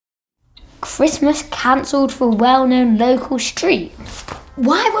Christmas cancelled for a well-known local street.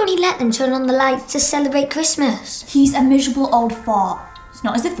 Why won't he let them turn on the lights to celebrate Christmas? He's a miserable old fart. It's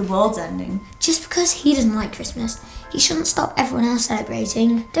not as if the world's ending. Just because he doesn't like Christmas, he shouldn't stop everyone else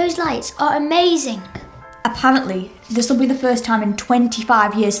celebrating. Those lights are amazing. Apparently, this will be the first time in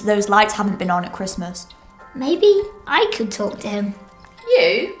 25 years that those lights haven't been on at Christmas. Maybe I could talk to him.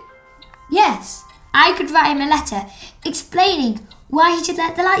 You? Yes, I could write him a letter explaining why he should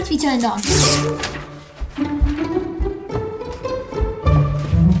let the lights be turned on.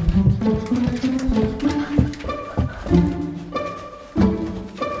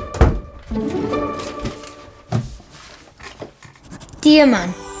 Dear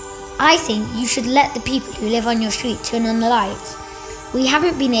man, I think you should let the people who live on your street turn on the lights. We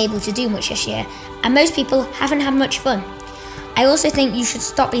haven't been able to do much this year, and most people haven't had much fun. I also think you should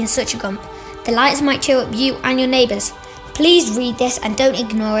stop being such a grump. The lights might cheer up you and your neighbours. Please read this and don't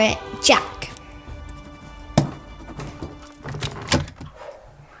ignore it. Jack.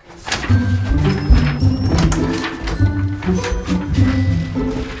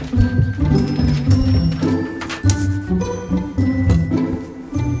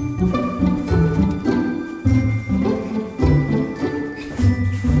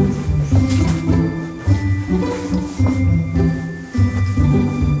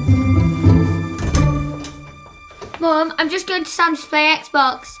 Mum, I'm just going to Sam's to play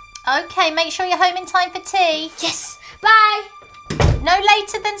Xbox. OK, make sure you're home in time for tea. Yes, bye! No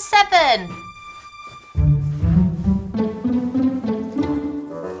later than 7.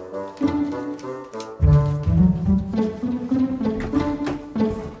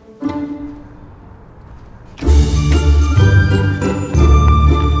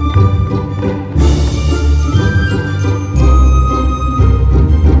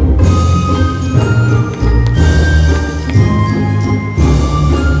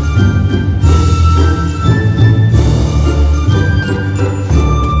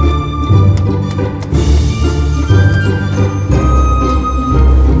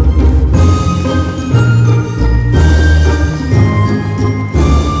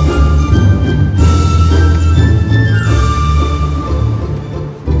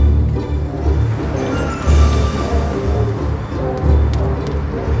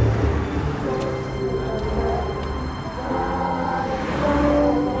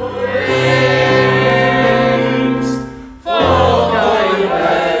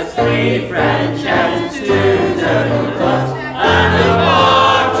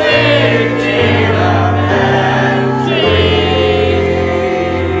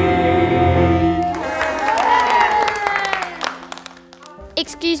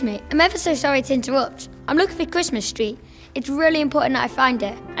 Excuse me, I'm ever so sorry to interrupt. I'm looking for Christmas tree. It's really important that I find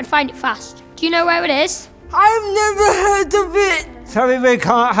it, and find it fast. Do you know where it is? I've never heard of it. Sorry, we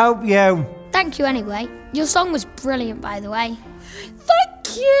can't help you. Thank you anyway. Your song was brilliant, by the way.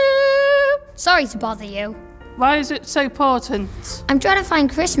 Thank you. Sorry to bother you. Why is it so important? I'm trying to find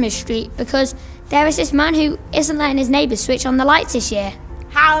Christmas street because there is this man who isn't letting his neighbours switch on the lights this year.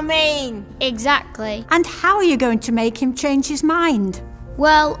 How mean? Exactly. And how are you going to make him change his mind?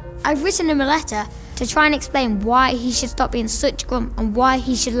 Well, I've written him a letter to try and explain why he should stop being such a grump and why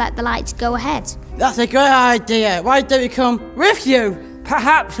he should let the lights go ahead. That's a great idea. Why don't we come with you?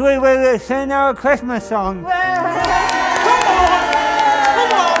 Perhaps we will sing our Christmas song.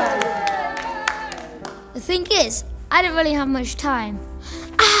 The thing is, I don't really have much time.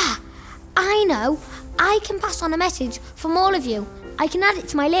 I know. I can pass on a message from all of you. I can add it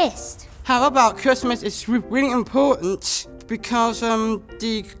to my list. How about Christmas is really important because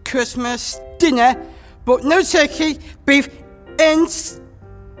the Christmas dinner, but no turkey, beef instead.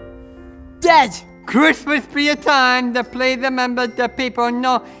 Christmas be a time to please remember the people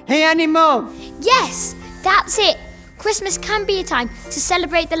not here anymore. Yes, that's it. Christmas can be a time to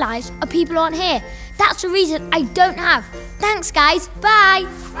celebrate the lives of people who aren't here. That's the reason I don't have. Thanks, guys. Bye.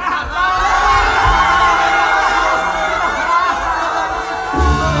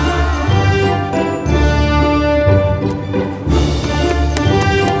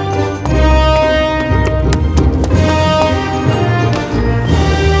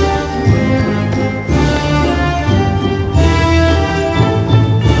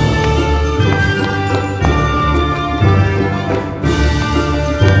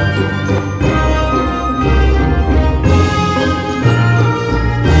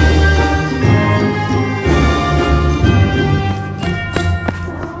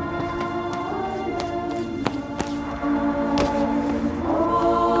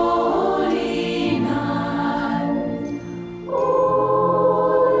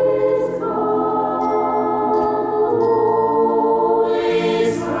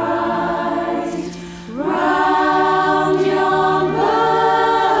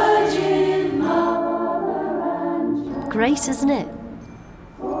 nice, isn't it?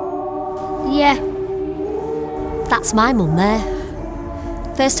 Yeah. That's my mum there.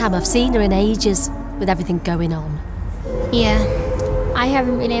 First time I've seen her in ages, with everything going on. Yeah. I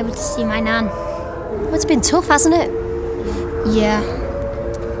haven't been able to see my nan. Well, it's been tough, hasn't it? Yeah.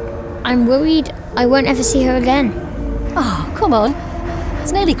 I'm worried I won't ever see her again. Oh, come on.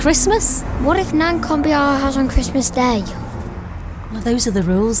 It's nearly Christmas. What if Nan can't be at our house on Christmas Day? Well, those are the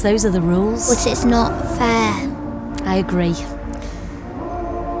rules, those are the rules. But it's not fair. I agree.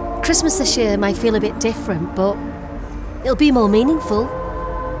 Christmas this year might feel a bit different, but it'll be more meaningful,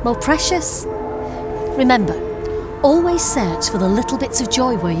 more precious. Remember, always search for the little bits of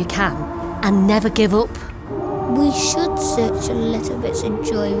joy where you can, and never give up. We should search for little bits of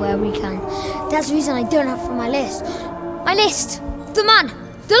joy where we can. That's the reason I don't have it on my list. My list! The man!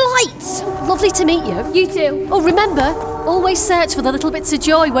 The lights! Lovely to meet you. You too. Oh, remember, always search for the little bits of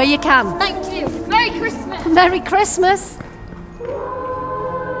joy where you can. Thank you. Merry Christmas! Merry Christmas!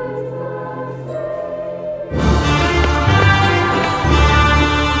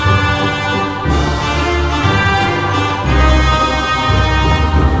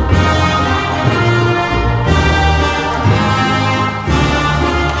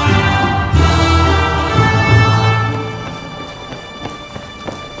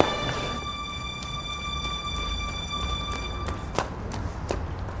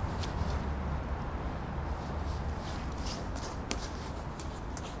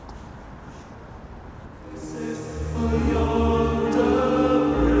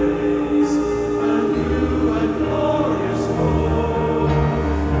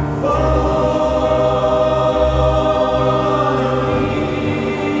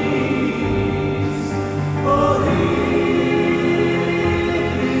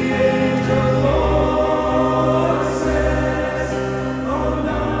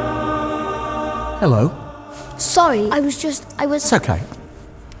 Hello. Sorry, I was... It's okay.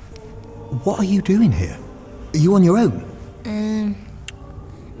 What are you doing here? Are you on your own?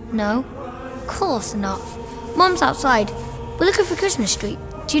 No. Of course not. Mum's outside. We're looking for Christmas Street.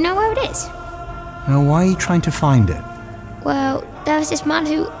 Do you know where it is? Now, why are you trying to find it? Well, there was this man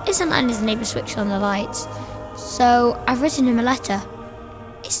who isn't letting his neighbour switch on the lights. So I've written him a letter.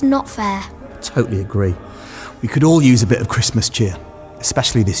 It's not fair. Totally agree. We could all use a bit of Christmas cheer,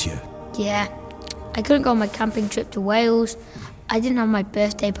 especially this year. Yeah. I couldn't go on my camping trip to Wales. I didn't have my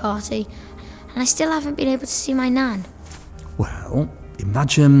birthday party. And I still haven't been able to see my nan. Well,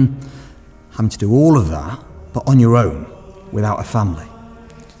 imagine having to do all of that, but on your own, without a family.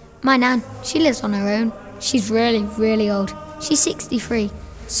 My nan, she lives on her own. She's really, really old. She's 63.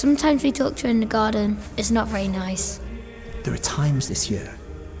 Sometimes we talk to her in the garden. It's not very nice. There are times this year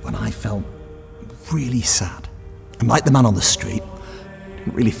when I felt really sad. And like the man on the street,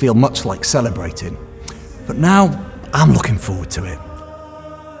 didn't really feel much like celebrating. But now, I'm looking forward to it.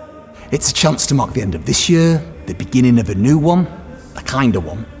 It's a chance to mark the end of this year, the beginning of a new one, a kinder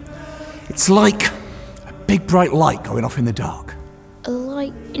one. It's like a big bright light going off in the dark. A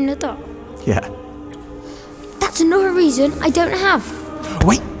light in the dark? Yeah. That's another reason I don't have.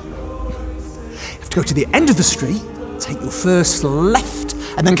 Wait! You have to go to the end of the street, take your first left,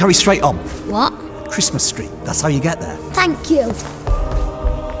 and then carry straight on. What? Christmas Street, that's how you get there. Thank you.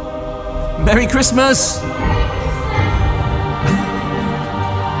 Merry Christmas!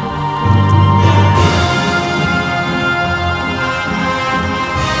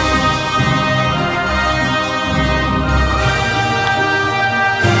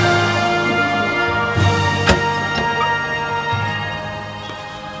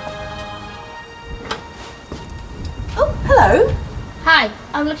 Hello? Hi,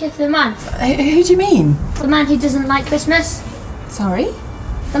 I'm looking for the man. Who do you mean? The man who doesn't like Christmas. Sorry?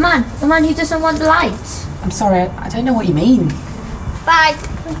 The man who doesn't want the lights. I'm sorry, I don't know what you mean. Bye.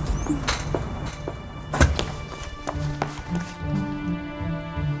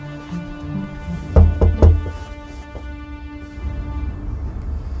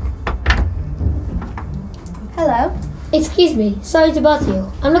 Hello? Excuse me, sorry to bother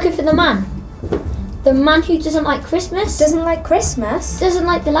you. I'm looking for the man. The man who doesn't like Christmas. Doesn't like Christmas? Doesn't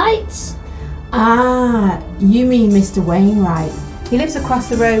like the lights. Ah, you mean Mr. Wainwright. He lives across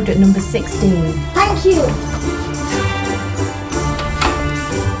the road at number 16. Thank you.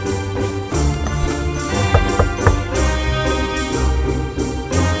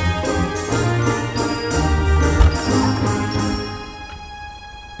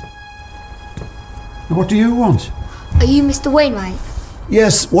 What do you want? Are you Mr. Wainwright?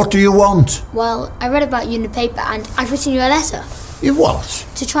 Yes, what do you want? Well, I read about you in the paper and I've written you a letter. You what?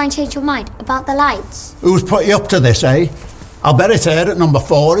 To try and change your mind about the lights. Who's put you up to this, eh? I'll bet it's here at number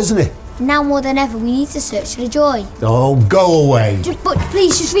 4, isn't it? Now more than ever, we need to search for the joy. Oh, go away. But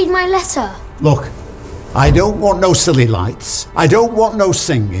please, just read my letter. Look, I don't want no silly lights, I don't want no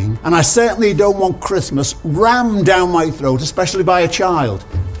singing, and I certainly don't want Christmas rammed down my throat, especially by a child.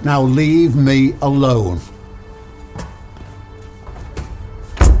 Now leave me alone.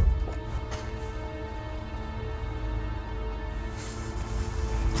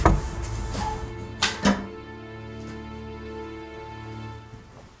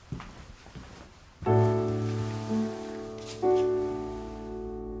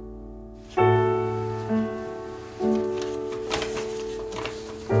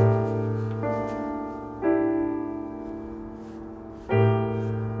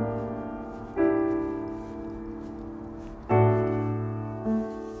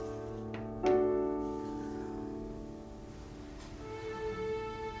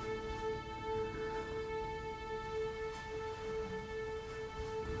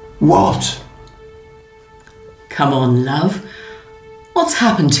 What? Come on, love. What's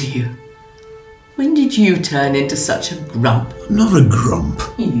happened to you? When did you turn into such a grump? Not a grump.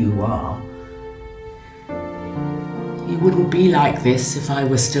 You are. You wouldn't be like this if I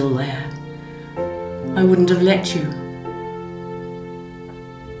were still there. I wouldn't have let you.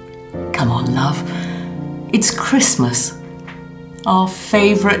 Come on, love. It's Christmas. Our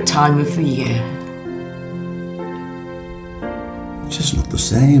favourite time of the year. It's just not the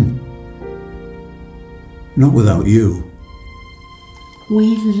same. Not without you.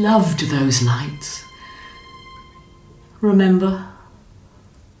 We loved those lights. Remember?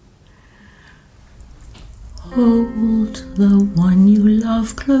 Hold the one you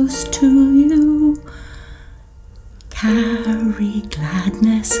love close to you. Carry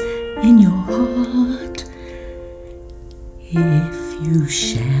gladness in your heart. If you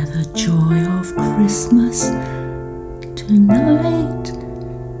share the joy of Christmas tonight,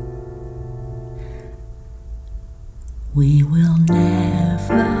 we will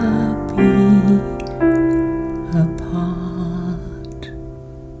never be apart.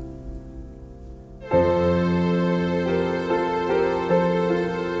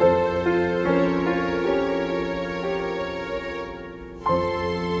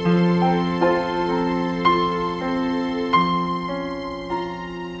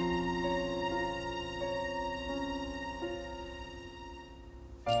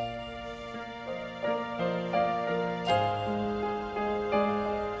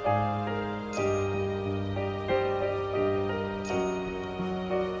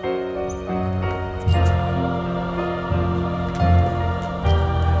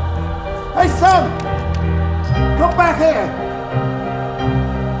 Hey, son! Come back here!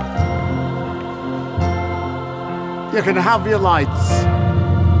 You can have your lights.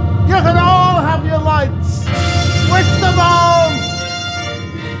 You can all have your lights. Switch them on!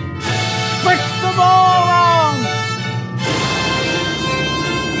 Switch them all on!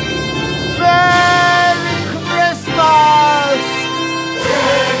 Merry Christmas!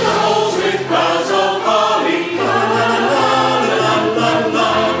 Deck the halls with boughs of holly. La la la la la la.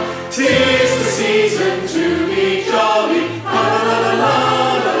 'Tis the season to be jolly. La la la la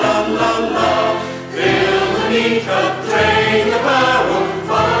la la la. Fill the mead cup, drain the barrel.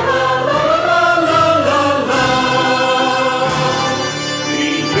 La la la la la la. We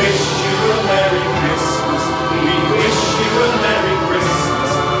wish you a Merry Christmas. We wish you a Merry Christmas.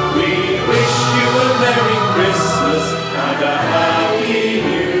 We wish you a Merry Christmas and a Happy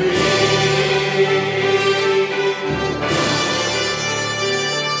New Year.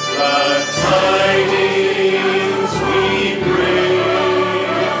 The tidings we bring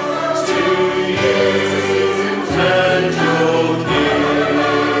to you and your king.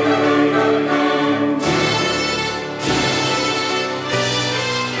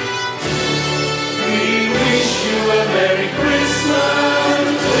 We wish you a Merry Christmas.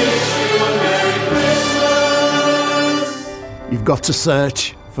 Wish you a Merry Christmas. You've got to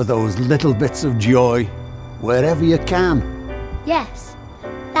search for those little bits of joy wherever you can. Yes,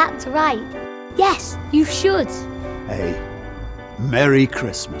 that's right. Yes, you should. Hey, Merry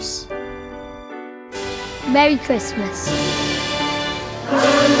Christmas. Merry Christmas.